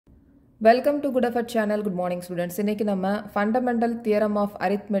Welcome to Good Effort channel. Good morning students. இன்னைக்கு நம்ம fundamental theorem of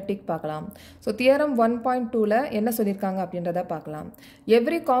arithmetic பார்க்கலாம். So theorem 1.2ல என்ன சொல்லிருக்காங்க அப்படின்றத பார்க்கலாம்.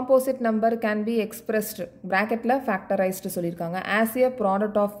 Every composite number can be expressed bracketல factorized சொல்லிருக்காங்க as a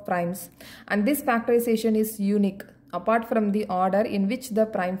product of primes and this factorization is unique apart from the order in which the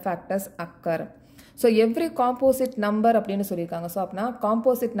prime factors occur. So every composite number அப்படினு சொல்லிருக்காங்க. So அப்பனா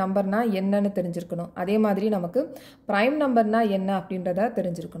composite numberனா என்னன்னு தெரிஞ்சிருக்கணும். அதே மாதிரி நமக்கு prime numberனா என்ன அப்படின்றத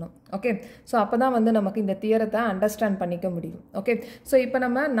தெரிஞ்சிருக்கணும். ஓகே. So அப்பதான் வந்து நமக்கு இந்த தியரத்தை அண்டர்ஸ்டாண்ட் பண்ணிக்க முடியும். ஓகே. So இப்போ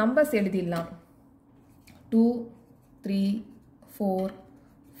நம்ம நம்பர்ஸ் எழுதிடலாம். 2 3 4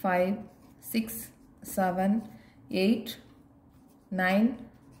 5 6 7 8 9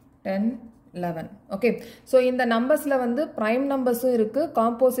 10 11. Okay. So இந்த நம்பர்ஸ்ல வந்து prime numbers-உம் இருக்கு,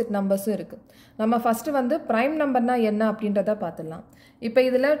 composite numbers-உம் இருக்கு. நம்ம first வந்து prime numberனா என்ன அப்படின்றத பார்த்துடலாம். இப்போ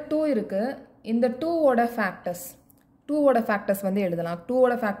இதுல 2 இருக்கு. இந்த 2 ஓட factors. 2 ஓட factors வந்து எழுதலாம். 2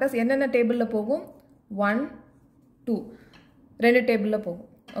 ஓட factors என்னென்ன டேபிள்ல போகும்? 1 2 ரெண்டு டேபிள்ல போகும்.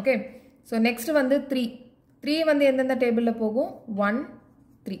 ஓகே. So next வந்து 3. 3 வந்து எந்தெந்த டேபிள்ல போகும்? 1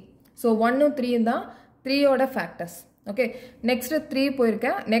 3. So 1 உம் 3 தான் 3 ஓட factors. Okay, next 3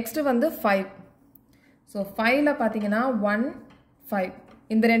 போயிருக்கேன். next வந்து 5. So 5ல பாத்தீங்கன்னா 1 5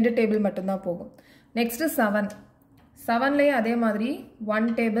 இந்த ரெண்டு டேபிள் மட்டும்தான் போகும். next 7. 7லயே அதே மாதிரி 1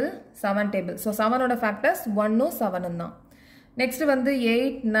 டேபிள் 7 டேபிள். So 7 ஓட factors 1 உம் 7 உம் தான். next வந்து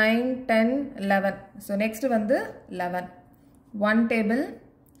 8 9 10 11. So next வந்து 11. 1 டேபிள்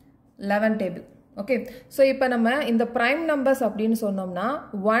 11 டேபிள். ஓகே. ஸோ இப்போ நம்ம இந்த ப்ரைம் நம்பர்ஸ் அப்படின்னு சொன்னோம்னா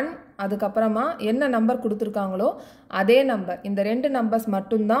 1 அதுக்கப்புறமா என்ன நம்பர் கொடுத்துருக்காங்களோ அதே நம்பர் இந்த ரெண்டு நம்பர்ஸ்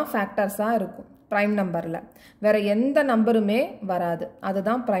மட்டும்தான் ஃபேக்டர்ஸாக இருக்கும் ப்ரைம் நம்பரில். வேற எந்த நம்பருமே வராது.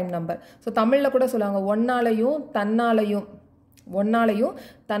 அதுதான் ப்ரைம் நம்பர். ஸோ தமிழில் கூட சொல்லுவாங்க ஒன்னாலையும்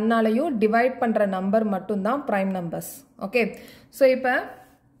தன்னாலையும் டிவைட் பண்ணுற நம்பர் மட்டும்தான் ப்ரைம் நம்பர்ஸ். ஓகே. ஸோ இப்போ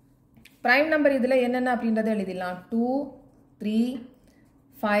ப்ரைம் நம்பர் இதில் என்னென்ன அப்படின்றத எழுதிடலாம். 2 3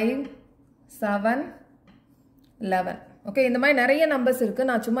 5 7 11. ஓகே. இந்த மாதிரி நிறைய நம்பர்ஸ் இருக்கு.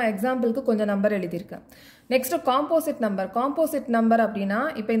 நான் சும்மா எக்ஸாம்பிளுக்கு கொஞ்சம் நம்பர் எழுதியிருக்கேன். Next composite number. Composite number அப்படின்னா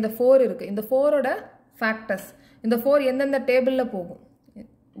இப்போ இந்த 4 இருக்கு. இந்த 4ஓட ஃபேக்டர்ஸ். இந்த 4 எந்தெந்த டேபிள்ல போகும்?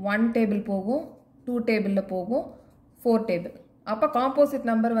 1 டேபிள் போகும், 2 டேபிள்ல போகும், 4 டேபிள். அப்போ காம்போசிட்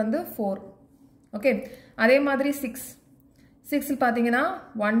நம்பர் வந்து 4. ஓகே. அதே மாதிரி 6. 6 பார்த்தீங்கன்னா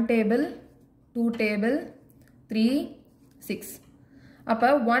 1 டேபிள் 2 டேபிள் 3 6. அப்போ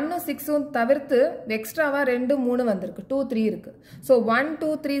 1 6 தவிர்த்து எக்ஸ்ட்ராவா 2 3 வந்திருக்கு. 2 3 இருக்கு. ஸோ 1 2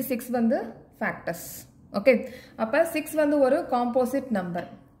 3 6 வந்து ஃபேக்டர்ஸ். ஓகே. அப்போ 6 வந்து ஒரு காம்போசிட் நம்பர்.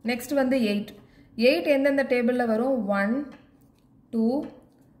 நெக்ஸ்ட் வந்து 8. 8 எந்தெந்த டேபிளில் வரும்? 1 2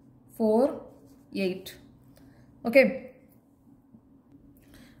 4 8. ஓகே.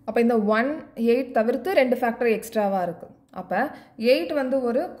 அப்போ இந்த 1 8 தவிர்த்து 2 ஃபேக்டர் எக்ஸ்ட்ராவா இருக்கு. அப்போ 8 வந்து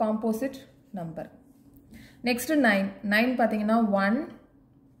ஒரு காம்போசிட் நம்பர். நெக்ஸ்ட் 9. 9 பார்த்தீங்கன்னா 1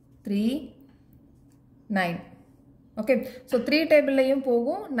 3 9. ஓகே. ஸோ 3 டேபிள்லையும்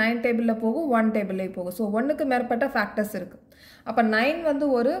போகும், 9 டேபிளில் போகும், 1 டேபிள்லையும் போகும். ஸோ 1க்கு மேற்பட்ட ஃபேக்டர்ஸ் இருக்கு. அப்போ 9 வந்து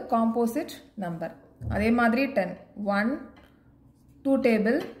ஒரு காம்போசிட் நம்பர். அதே மாதிரி 10. 1 2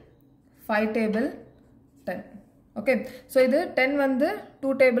 டேபிள் 5 டேபிள் 10. ஓகே. ஸோ இது 10 வந்து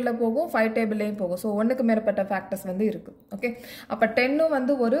 2 டேபிளில் போகும், 5 டேபிள்லையும் போகும். ஸோ 1க்கு மேற்பட்ட ஃபேக்டர்ஸ் வந்து இருக்கு. ஓகே. அப்போ 10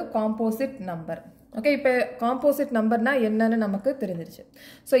 வந்து ஒரு காம்போசிட் நம்பர். ஓகே. இப்போ காம்போசிட் நம்பர்னா என்னன்னு நமக்கு தெரிஞ்சிருச்சு.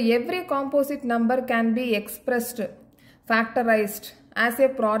 So every composite number can be expressed ஃபேக்டரைஸ்ட் as A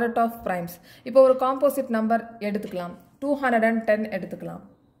product of primes. இப்போ ஒரு காம்போசிட் நம்பர் எடுத்துக்கலாம். 210 எடுத்துக்கலாம்.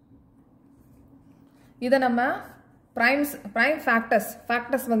 இதை நம்ம ப்ரைம்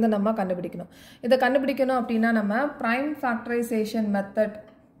ஃபேக்டர்ஸ் வந்து நம்ம கண்டுபிடிக்கணும். இதை கண்டுபிடிக்கணும் அப்படின்னா நம்ம ப்ரைம் ஃபேக்டரைசேஷன் மெத்தட்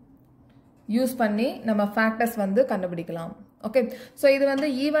யூஸ் பண்ணி நம்ம ஃபேக்டர்ஸ் வந்து கண்டுபிடிக்கலாம். ஓகே. ஸோ இது வந்து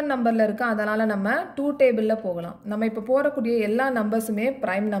ஈவன் நம்பரில் இருக்கு. அதனால நம்ம 2 டேபிளில் போகலாம். நம்ம இப்போ போகக்கூடிய எல்லா நம்பர்ஸுமே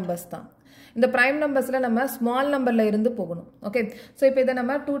ப்ரைம் நம்பர்ஸ் தான். இந்த ப்ரைம் நம்பர்ஸில் நம்ம ஸ்மால் நம்பரில் இருந்து போகணும். ஓகே. ஸோ இப்போ இதை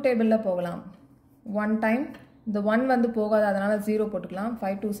நம்ம 2 டேபிளில் போகலாம். 1 டைம் இந்த 1 வந்து போகாது, அதனால 0 போட்டுக்கலாம்.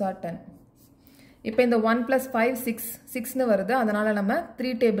 5 2s are 10. இப்போ இந்த 1 + 5 6 6ன்னு வருது, அதனால நம்ம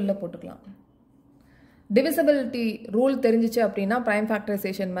 3 டேபிளில் போட்டுக்கலாம். டிவிசிபிலிட்டி ரூல் தெரிஞ்சிச்சு அப்படின்னா ப்ரைம்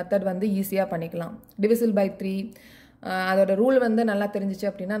ஃபேக்டரைசேஷன் மெத்தட் வந்து ஈஸியாக பண்ணிக்கலாம். டிவிசிபிள் பை 3 அதோட ரூல் வந்து நல்லா தெரிஞ்சிச்சு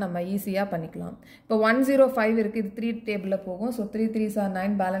அப்படின்னா நம்ம ஈஸியாக பண்ணிக்கலாம். இப்போ 105 இருக்குது. இது 3 டேபிளில் போகும். So 3 3s are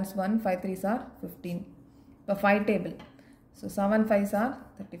 9 balance 1 5 3s are 15. இப்போ 5 டேபிள். So 7 5s are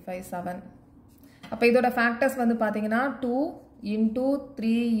 35 7. அப்போ இதோட ஃபேக்டர்ஸ் வந்து பார்த்தீங்கன்னா 2 into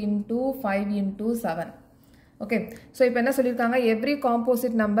 3 into 5 into 7. Okay. So இப்போ என்ன சொல்லியிருக்காங்க? Every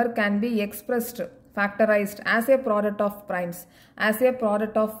composite number can be expressed factorized as a product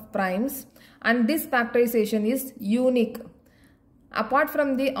of primes and this factorization is unique apart from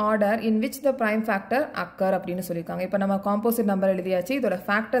the order in which the prime factor occur அப்படின்னு சொல்லியிருக்காங்க. இப்போ நம்ம composite number எழுதியாச்சு, இதோட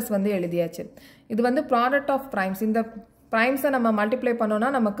factors வந்து எழுதியாச்சு. இது வந்து ப்ராடக்ட் ஆஃப் ப்ரைம்ஸ். இந்த ப்ரைம்ஸை நம்ம மல்டிப்ளை பண்ணோன்னா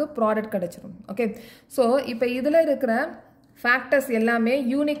நமக்கு ப்ராடக்ட் கிடைச்சிடும். ஓகே, ஸோ இப்போ இதில் இருக்கிற ஃபேக்டர்ஸ் எல்லாமே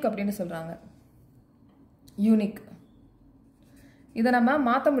யூனிக் அப்படின்னு சொல்கிறாங்க. யூனிக் இதை நம்ம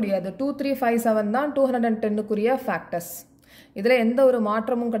மாற்ற முடியாது. 2 3 5 7 தான் 210க்குரிய ஃபேக்டர்ஸ். இதில் எந்த ஒரு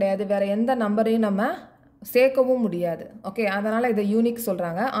மாற்றமும் கிடையாது. வேறு எந்த நம்பரையும் நம்ம சேர்க்கவும் முடியாது. ஓகே, அதனால் இதை யூனிக்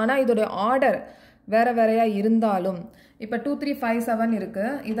சொல்கிறாங்க. ஆனால் இதோடைய ஆர்டர் வேறு வேறையாக இருந்தாலும் இப்போ 2 3 5 7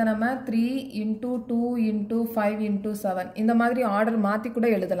 இருக்குது. இதை நம்ம 3 × 2 × 5 × 7 இந்த மாதிரி ஆர்டர் மாற்றி கூட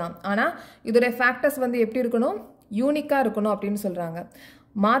எழுதலாம். ஆனால் இதோடைய ஃபேக்டர்ஸ் வந்து எப்படி இருக்கணும்? யூனிக்காக இருக்கணும் அப்படின்னு சொல்கிறாங்க.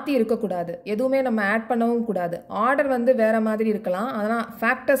 மாற்றி இருக்கக்கூடாது, எதுவுமே நம்ம ஆட் பண்ணவும் கூடாது. ஆர்டர் வந்து வேறு மாதிரி இருக்கலாம், ஆனால்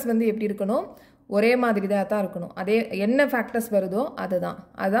ஃபேக்டர்ஸ் வந்து எப்படி இருக்கணும்? ஒரே மாதிரி தான் இருக்கணும். அதே என்ன ஃபேக்டர்ஸ் வருதோ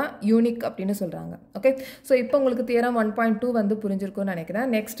அதுதான் யூனிக் அப்படின்னு சொல்கிறாங்க. ஓகே, ஸோ இப்போ உங்களுக்கு தியரம் 1.2 வந்து புரிஞ்சிருக்கும்னு நினைக்கிறேன்.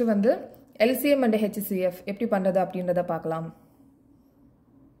 நெக்ஸ்ட் வந்து எல்சிஎம் அண்ட் ஹெச்சிசிஎஃப் எப்படி பண்ணுறது அப்படின்றத பார்க்கலாம்.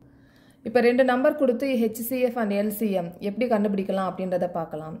 இப்போ 2 நம்பர் கொடுத்து ஹெச்சிசிஎஃப் அண்ட் எல்சிஎம் எப்படி கண்டுபிடிக்கலாம் அப்படின்றத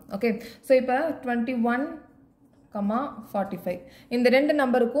பார்க்கலாம். ஓகே, ஸோ இப்போ 21, 45 இந்த 2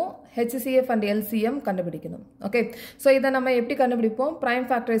 நம்பருக்கும் HCF அண்ட் LCM கண்டுபிடிக்கணும். ஓகே, ஸோ இதை நம்ம எப்படி கண்டுபிடிப்போம்? ப்ரைம்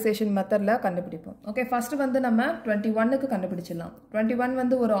ஃபேக்டரைசேஷன் மெத்தடில் கண்டுபிடிப்போம். ஓகே, ஃபஸ்ட்டு வந்து நம்ம 21க்கு கண்டுபிடிச்சிடலாம். 21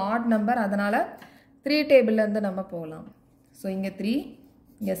 வந்து ஒரு ஆட் நம்பர், அதனால் 3 டேபிள்லேருந்து நம்ம போகலாம். ஸோ இங்கே 3,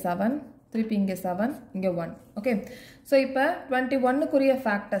 இங்கே 7, திருப்பி இங்கே 7, இங்கே 1. ஓகே, ஸோ இப்போ 21க்குரிய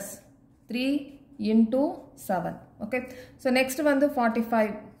ஃபேக்டர்ஸ் 3 × 7. ஓகே, ஸோ நெக்ஸ்ட் வந்து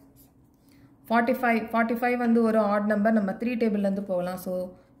 45 வந்து ஒரு ஆட் நம்பர், நம்ம 3 டேபிள்லேருந்து போகலாம். ஸோ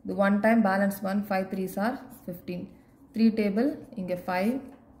இது 1 time balance 1, 5 3s are 15. 3 table, இங்கே 5,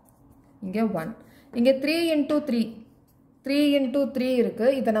 இங்கே 1, இங்கே 3 × 3, 3 × 3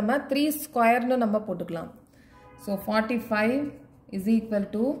 இருக்குது. இதை நம்ம 3 ஸ்கொயர்னு நம்ம போட்டுக்கலாம். So 45 is equal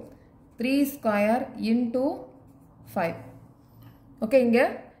to 3 square × 5. Okay, இங்கே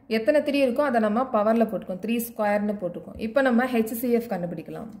எத்தனை 3 இருக்கோ அதை நம்ம பவரில் போட்டுக்கோம், 3 ஸ்கொயர்னு போட்டுக்கோம். இப்போ நம்ம HCF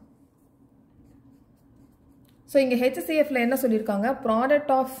கண்டுபிடிக்கலாம். ஸோ இங்கே HCFல என்ன சொல்லியிருக்காங்க?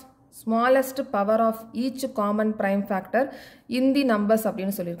 Product of smallest power of each common prime factor in the numbers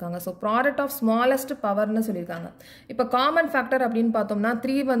அப்படின்னு சொல்லியிருக்காங்க. ஸோ ப்ராடக்ட் ஆஃப் ஸ்மாலஸ்ட் பவர்னு சொல்லியிருக்காங்க. இப்போ காமன் ஃபேக்டர் அப்படின்னு பார்த்தோம்னா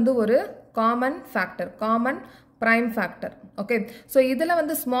 3 வந்து ஒரு common factor, common prime factor. Okay, so இதில்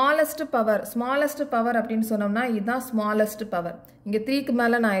வந்து ஸ்மாலஸ்ட் பவர் அப்படின்னு சொன்னோம்னா இதுதான் ஸ்மாலஸ்ட் பவர். இங்கே 3க்கு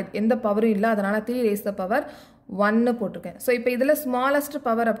மேலே நான் எந்த பவரும் இல்லை, அதனால் 3 raised to the power 1 போட்டிருக்கேன். ஸோ இப்போ இதில் ஸ்மாலஸ்ட்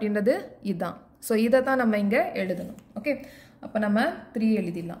பவர் அப்படின்றது இதுதான். ஸோ இதை தான் நம்ம இங்கே எழுதணும். ஓகே, அப்போ நம்ம 3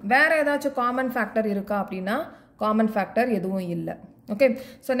 எழுதிடலாம். வேறு ஏதாச்சும் காமன் ஃபேக்டர் இருக்கா அப்படின்னா காமன் ஃபேக்டர் எதுவும் இல்லை. ஓகே,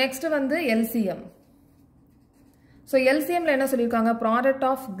 ஸோ நெக்ஸ்ட் வந்து எல்சிஎம். ஸோ எல்சிஎம்ல என்ன சொல்லியிருக்காங்க? Product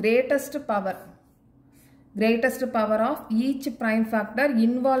of greatest power of each prime factor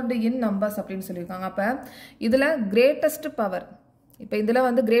involved in numbers அப்படின்னு சொல்லியிருக்காங்க. அப்போ இதில் கிரேட்டஸ்ட் பவர், இப்போ இதில்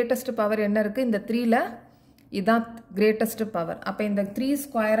வந்து கிரேட்டஸ்ட் பவர் என்ன இருக்குது? இந்த 3ல இதுதான் கிரேட்டஸ்ட் பவர். அப்போ இந்த 3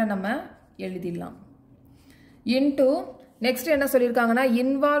 ஸ்கொயரை நம்ம எழுதிடலாம். இன்டு நெக்ஸ்ட் என்ன சொல்லியிருக்காங்கன்னா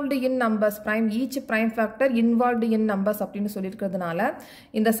இன்வால்வ்டு இன் numbers, each prime factor involved இன் நம்பர்ஸ் அப்படின்னு சொல்லியிருக்கிறதுனால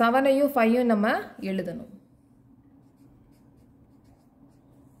இந்த 7ஐயும் 5ஐயும் நம்ம எழுதணும்.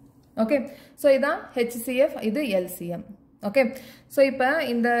 ஓகே, ஸோ இதான் HCF, இது LCM. ஓகே, ஸோ இப்போ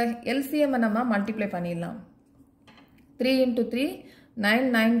இந்த LCM நம்ம மல்டிப்ளை பண்ணிடலாம். 3 × 3 9,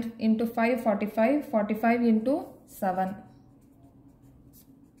 9 × 5 45, 45 × 7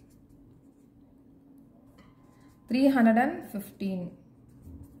 315.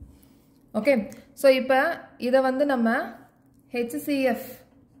 ஓகே, ஸோ இப்போ இதை வந்து நம்ம HCF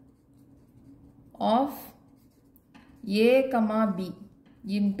of A, B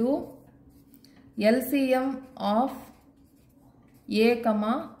into LCM of A,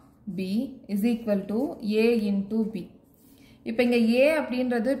 B is equal to A into B. இப்போ இங்கே A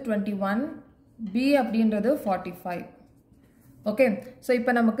அப்படின்றது 21, B அப்படின்றது 45. ஓகே, ஸோ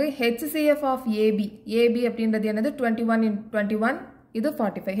இப்போ நமக்கு HCF of AB அப்படின்றது என்னது? 21 × 21, இது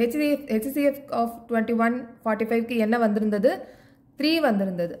 45. HCF of 21 45க்கு என்ன வந்திருந்தது? 3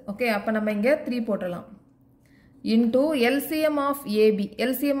 வந்திருந்தது. ஓகே, அப்போ நம்ம இங்கே 3 போட்டலாம். Into LCM of AB.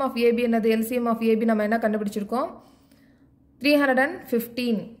 LCM of AB என்னது? LCM of AB நம்ம என்ன கண்டுபிடிச்சிருக்கோம்?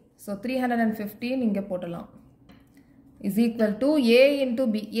 315. ஸோ 315 இங்கே போட்டலாம். is equal to A into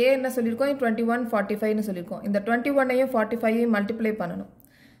B. A என்ன சொல்லியிருக்கோம்? 21 45னு சொல்லியிருக்கோம். இந்த 21ஐயும் 45ஐயும் மல்டிப்ளை பண்ணணும்.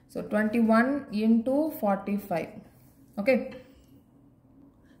 So 21 into 45. Okay,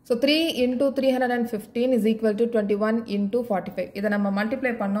 so 3 into 315 is equal to 21 into 45. இதை நம்ம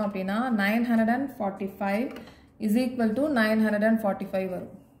மல்டிப்ளை பண்ணோம் அப்படின்னா 945 is equal to 945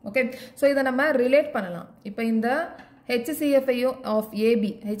 வரும். ஓகே, ஸோ இதை நம்ம ரிலேட் பண்ணலாம். இப்போ இந்த HCF of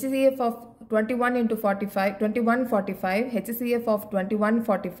AB, HCF of 21 into 45, 2145, HCF of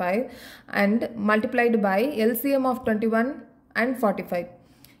 2145 and multiplied by LCM of 21 and 45.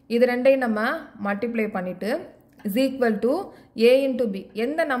 இது ரெண்டையும் நம்ம multiply பண்ணிட்டு is equal to A into B.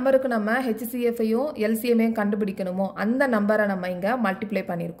 எந்த நம்பருக்கு நம்ம HCF ஐயும் LCM ஐயும் கண்டுபிடிக்கணுமோ அந்த நம்பரை நம்ம இங்க multiply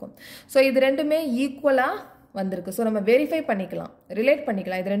பண்ணியிருக்கோம். ஸோ இது ரெண்டுமே ஈக்குவலாக வந்திருக்கு. ஸோ நம்ம வெரிஃபை பண்ணிக்கலாம், ரிலேட்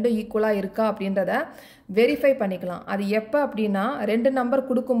பண்ணிக்கலாம், இது ரெண்டும் ஈக்குவலாக இருக்கா அப்படின்றத வெரிஃபை பண்ணிக்கலாம். அது எப்போ அப்படின்னா ரெண்டு நம்பர்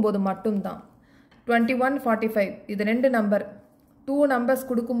கொடுக்கும்போது மட்டும்தான். 2145 இது ரெண்டு நம்பர், 2 நம்பர்ஸ்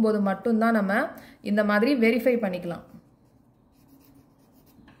கொடுக்கும்போது மட்டும்தான் நம்ம இந்த மாதிரி வெரிஃபை பண்ணிக்கலாம்.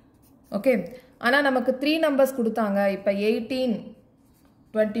 ஓகே, ஆனால் நமக்கு 3 நம்பர்ஸ் கொடுத்தாங்க. இப்போ 18,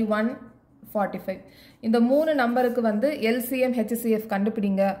 21, 45 இந்த 3 நம்பருக்கு வந்து LCM HCF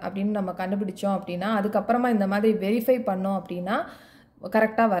கண்டுபிடிங்க அப்படின்னு நம்ம கண்டுபிடிச்சோம் அப்படின்னா அதுக்கப்புறமா இந்த மாதிரி வெரிஃபை பண்ணோம் அப்படின்னா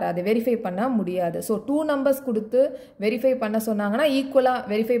கரெக்டாக வராது, வெரிஃபை பண்ண முடியாது. ஸோ 2 நம்பர்ஸ் கொடுத்து வெரிஃபை பண்ண சொன்னாங்கன்னா ஈக்குவலாக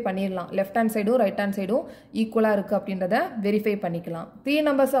வெரிஃபை பண்ணிடலாம். லெஃப்ட் ஹேண்ட் சைடும் ரைட் ஹேண்ட் சைடும் ஈக்குவலாக இருக்குது அப்படின்றத வெரிஃபை பண்ணிக்கலாம். 3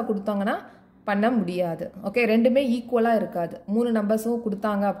 நம்பர்ஸாக கொடுத்தாங்கன்னா பண்ண முடியாது. ஓகே, ரெண்டுமே ஈக்குவலாக இருக்காது. 3 நம்பர்ஸும்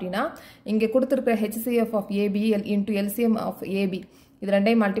கொடுத்தாங்க அப்படின்னா இங்கே கொடுத்துருக்க HCF of AB into LCM of AB இது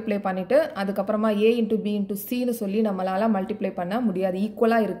ரெண்டையும் மல்டிப்ளை பண்ணிவிட்டு அதுக்கப்புறமா A into B into Cன்னு சொல்லி நம்மளால் மல்டிப்ளை பண்ண முடியாது,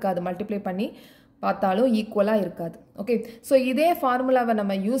 ஈக்குவலாக இருக்காது. மல்டிப்ளை பண்ணி பார்த்தாலும் ஈக்குவலாக இருக்காது. ஓகே, ஸோ இதே ஃபார்முலாவை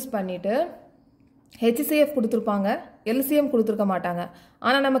நம்ம யூஸ் பண்ணிவிட்டு HCF கொடுத்துருப்பாங்க, LCM கொடுத்துருக்க மாட்டாங்க.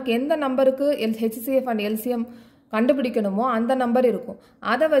 ஆனால் நமக்கு எந்த நம்பருக்கு HCF and LCM கண்டுபிடிக்கணுமோ அந்த நம்பர் இருக்கும்.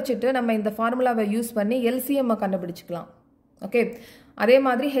 அதை வச்சுட்டு நம்ம இந்த ஃபார்முலாவை யூஸ் பண்ணி LCM கண்டுபிடிச்சிக்கலாம். ஓகே, அதே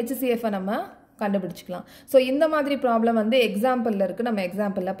மாதிரி HCF நம்ம கண்டுபிடிச்சிக்கலாம். ஸோ இந்த மாதிரி ப்ராப்ளம் வந்து எக்ஸாம்பிளில் இருக்குது, நம்ம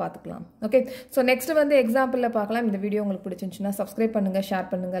எக்ஸாம்பிளில் பார்த்துக்கலாம். ஓகே, ஸோ நெக்ஸ்ட் வந்து எக்ஸாம்பிளில் பார்க்கலாம். இந்த வீடியோ உங்களுக்கு பிடிச்சிருந்துச்சுன்னா சப்ஸ்கிரைப் பண்ணுங்கள், ஷேர்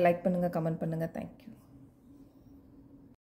பண்ணுங்கள், லைக் பண்ணுங்கள், கமெண்ட் பண்ணுங்கள். தேங்க்யூ.